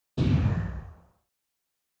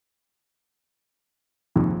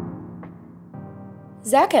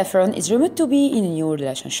Zac Efron is rumored to be in a new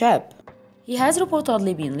relationship. He has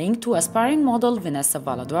reportedly been linked to aspiring model Vanessa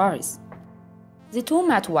Valladares. The two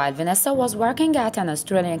met while Vanessa was working at an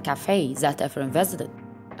Australian cafe that Efron visited,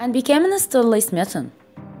 and became instantly smitten.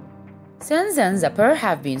 Since then, the pair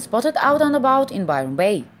have been spotted out and about in Byron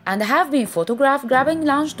Bay, and have been photographed grabbing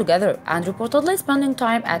lunch together and reportedly spending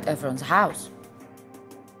time at Efron's house.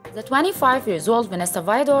 The 25-year-old Vanessa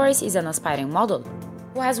Valladares is an aspiring model,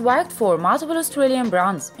 who has worked for multiple Australian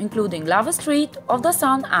brands, including Love Street, Of the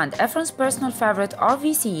Sun, and Efron's personal favorite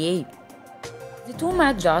RVCA. The two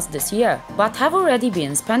met just this year, but have already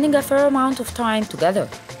been spending a fair amount of time together.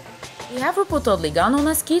 They have reportedly gone on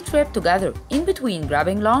a ski trip together, in between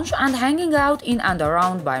grabbing lunch and hanging out in and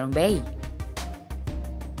around Byron Bay.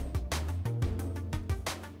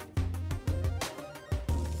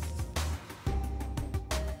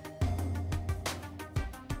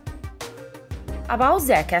 About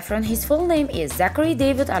Zac Efron, his full name is Zachary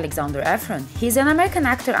David Alexander Efron. He is an American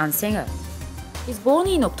actor and singer. He was born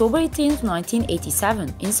on October 18,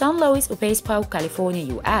 1987, in San Luis Obispo,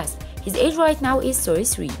 California, US. His age right now is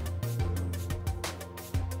 33.